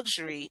a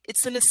luxury.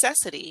 It's a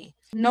necessity.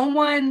 No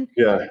one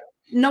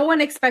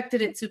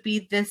expected it to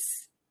be this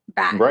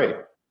bad. Right.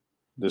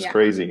 This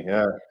crazy.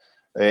 Yeah.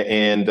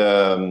 And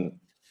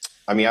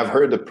I mean, I've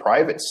heard the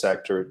private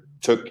sector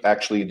took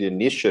actually the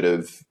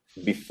initiative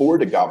before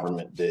the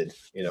government did,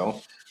 you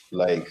know,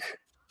 like,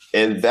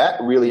 and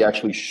that really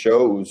actually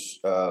shows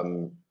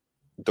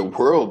the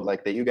world,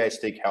 like, that you guys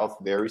take health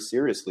very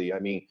seriously. I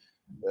mean,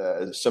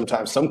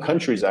 sometimes some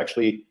countries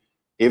actually,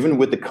 even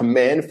with the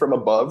command from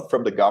above,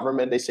 from the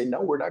government, they say,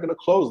 no, we're not going to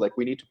close. Like,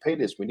 we need to pay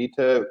this. We need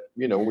to,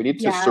 you know, we need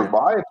to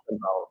survive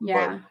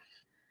somehow.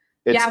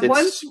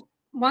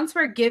 Once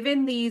we're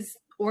given these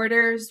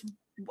orders,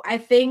 I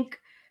think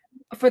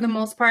for the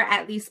most part,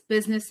 at least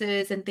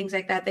businesses and things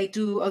like that, they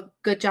do a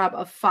good job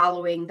of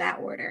following that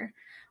order.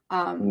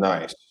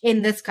 Nice.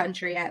 In this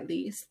country, at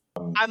least.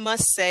 I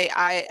must say,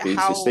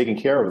 he's taking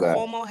care of that.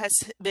 Cuomo has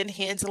been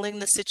handling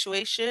the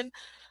situation.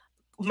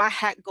 My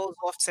hat goes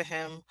off to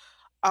him.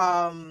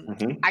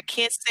 I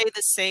can't say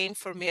the same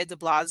for Mayor de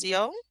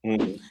Blasio,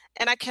 and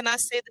I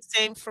cannot say the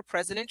same for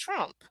President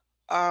Trump.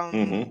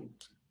 I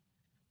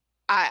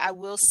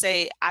will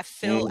say, I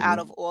feel out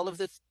of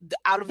the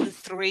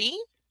three,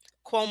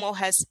 Cuomo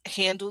has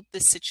handled the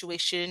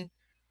situation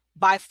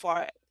by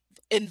far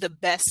in the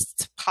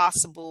best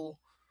possible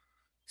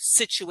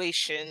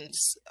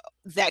situations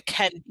that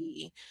can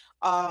be.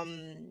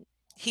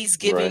 He's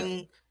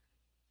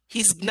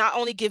not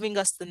only giving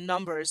us the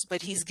numbers,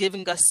 but he's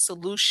giving us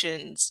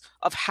solutions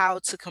of how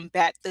to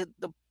combat the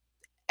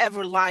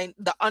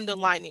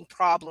underlying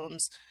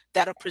problems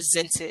that are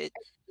presented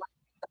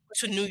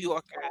to New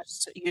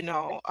Yorkers, you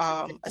know,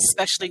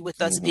 especially with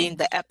us being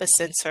the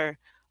epicenter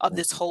of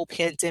this whole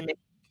pandemic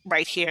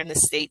right here in the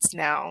States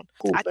now.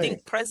 I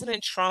think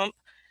President Trump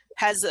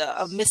has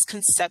a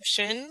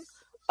misconception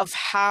of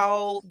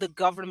how the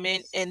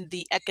government and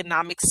the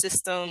economic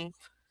system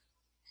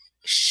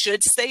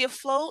should stay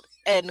afloat,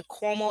 and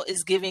Cuomo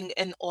is giving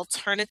an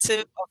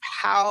alternative of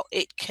how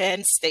it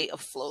can stay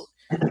afloat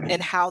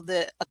and how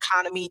the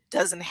economy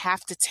doesn't have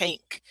to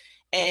tank,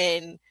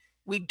 and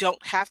we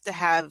don't have to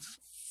have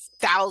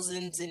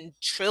thousands and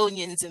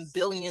trillions and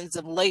billions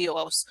of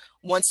layoffs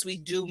once we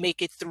do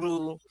make it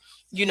through,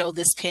 you know,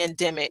 this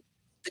pandemic,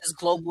 this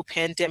global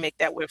pandemic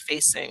that we're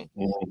facing.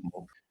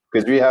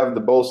 Because we have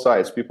the both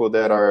sides, people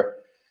that are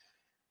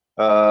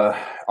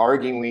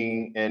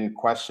arguing and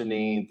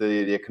questioning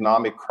the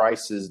economic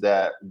crisis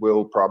that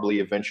will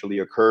probably eventually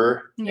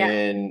occur.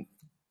 And,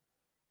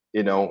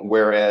 you know,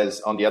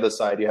 whereas on the other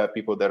side, you have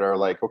people that are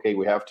like, okay,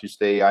 we have to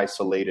stay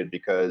isolated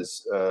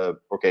because,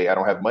 okay, I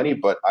don't have money,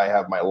 but I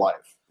have my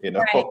life, you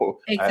know? Right.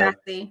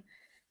 Exactly.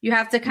 You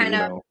have to kind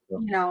of,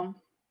 you know,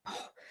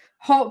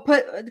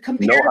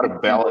 compare know how to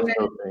balance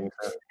those things.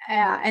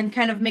 And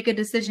kind of make a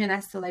decision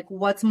as to like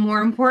what's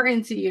more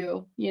important to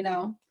you, you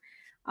know.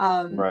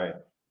 Right.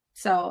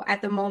 So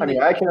at the moment, I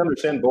mean, I can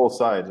understand both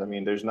sides. I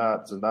mean, there's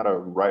not a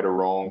right or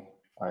wrong,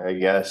 I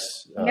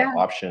guess,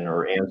 option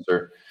or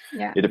answer.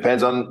 Yeah. It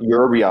depends on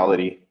your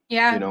reality.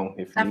 Yeah. You know,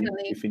 if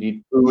you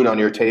need food on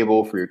your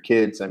table for your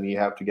kids, I mean, you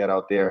have to get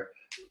out there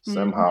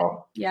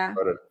somehow. Yeah.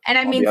 But and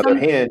I on mean, the other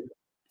hand,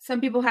 some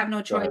people have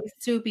no choice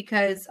too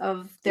because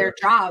of their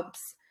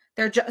jobs.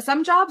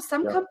 Some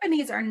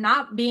companies are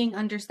not being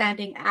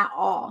understanding at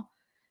all.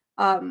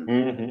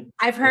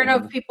 I've heard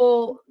of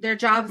people, their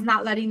jobs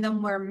not letting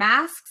them wear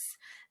masks,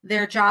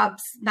 their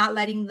jobs not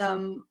letting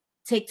them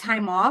take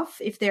time off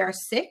if they are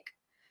sick,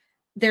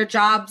 their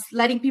jobs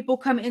letting people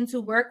come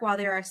into work while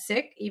they are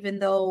sick, even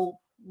though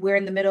we're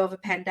in the middle of a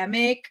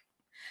pandemic.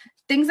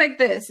 Things like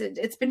this,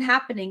 it's been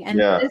happening. And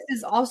this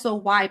is also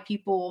why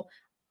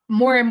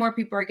more and more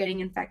people are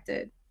getting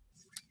infected.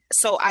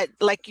 So I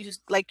like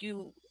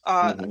you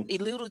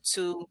alluded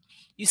to,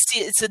 you see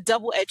it's a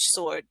double-edged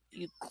sword.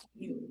 You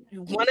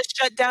want to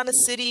shut down a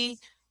city,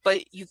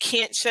 but you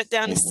can't shut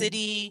down a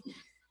city.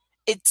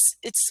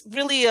 It's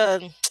really a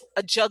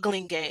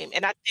juggling game,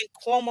 and I think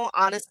Cuomo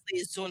honestly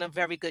is doing a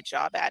very good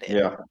job at it.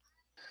 Yeah,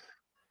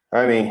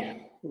 I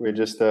mean, we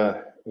just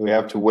we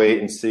have to wait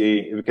and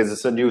see because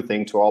it's a new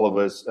thing to all of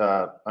us.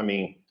 I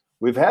mean,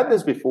 we've had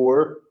this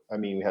before. I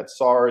mean, we had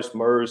SARS,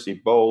 MERS,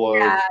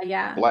 Ebola,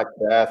 Black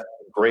Death,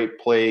 Great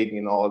Plague,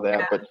 and all of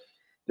that. But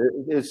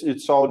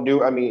it's all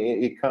new. I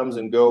mean, it comes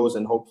and goes,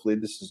 and hopefully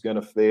this is going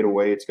to fade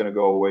away. It's going to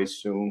go away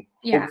soon,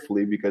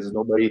 hopefully, because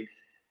nobody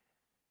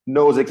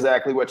knows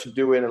exactly what you're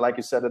doing. And like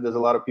you said, there's a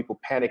lot of people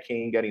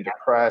panicking, getting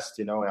depressed,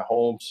 you know, at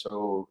home.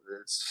 So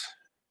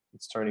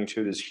it's turning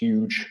to this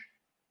huge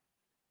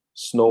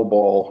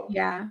snowball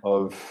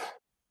of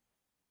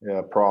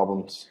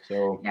problems.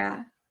 So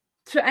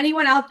to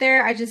anyone out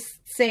there, I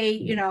just say,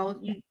 you know,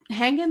 you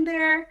hang in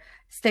there,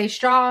 stay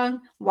strong,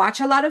 watch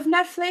a lot of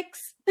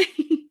Netflix,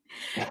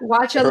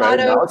 watch a lot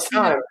of,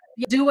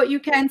 do what you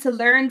can to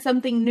learn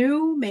something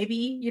new, maybe,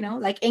 you know,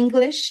 like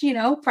English, you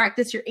know,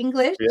 practice your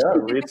English. Yeah,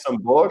 read some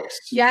books.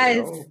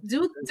 Yes,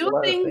 do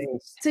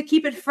things to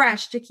keep it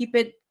fresh, to keep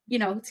it, you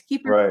know, to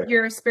keep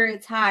your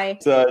spirits high.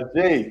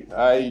 Jay,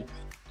 I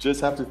just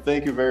have to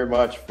thank you very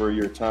much for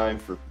your time,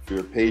 for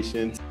your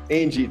patience.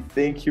 Angie,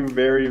 thank you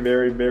very,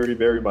 very, very,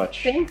 very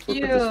much for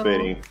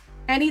participating.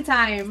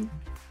 Anytime.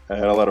 I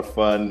had a lot of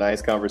fun,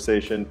 nice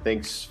conversation.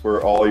 Thanks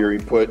for all your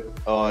input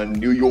on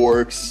New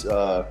York's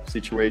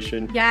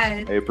situation.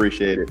 Yes. I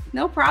appreciate it.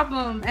 No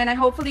problem. And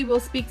hopefully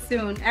we'll speak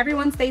soon.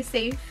 Everyone stay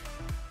safe.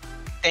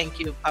 Thank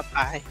you.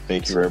 Bye-bye.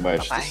 Thank you very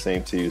much. Bye-bye. The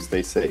same to you.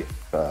 Stay safe.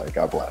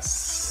 God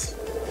bless.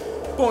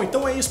 Bom,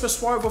 então é isso,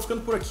 pessoal. Eu vou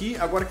ficando por aqui.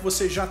 Agora que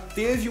você já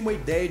teve uma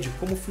ideia de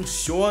como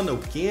funciona o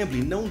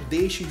Cambly, não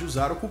deixem de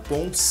usar o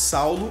cupom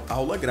Saulo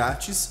Aula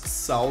Grátis,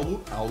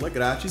 Saulo Aula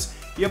Grátis,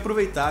 e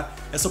aproveitar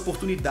essa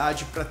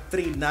oportunidade para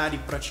treinar e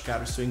praticar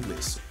o seu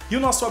inglês. E o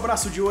nosso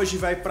abraço de hoje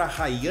vai para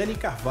Rayane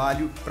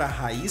Carvalho, para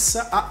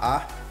Raíssa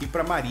AA e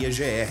para Maria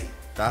GR.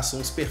 Tá? São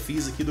os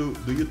perfis aqui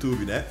do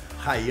YouTube, né?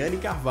 Rayane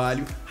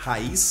Carvalho,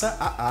 Raíssa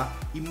AA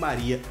e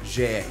Maria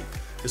GR.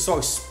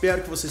 Pessoal,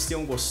 espero que vocês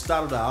tenham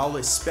gostado da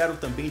aula, espero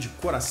também de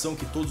coração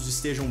que todos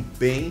estejam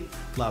bem,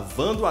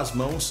 lavando as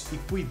mãos e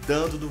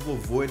cuidando do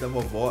vovô e da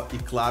vovó e,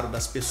 claro,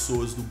 das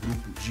pessoas do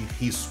grupo de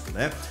risco,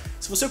 né?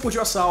 Se você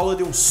curtiu essa aula,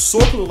 dê um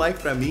soco no like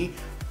pra mim,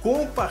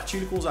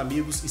 compartilhe com os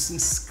amigos e se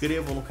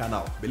inscrevam no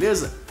canal,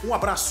 beleza? Um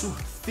abraço,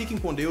 fiquem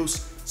com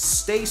Deus,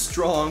 stay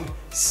strong,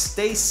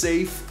 stay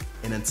safe,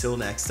 and until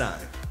next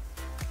time.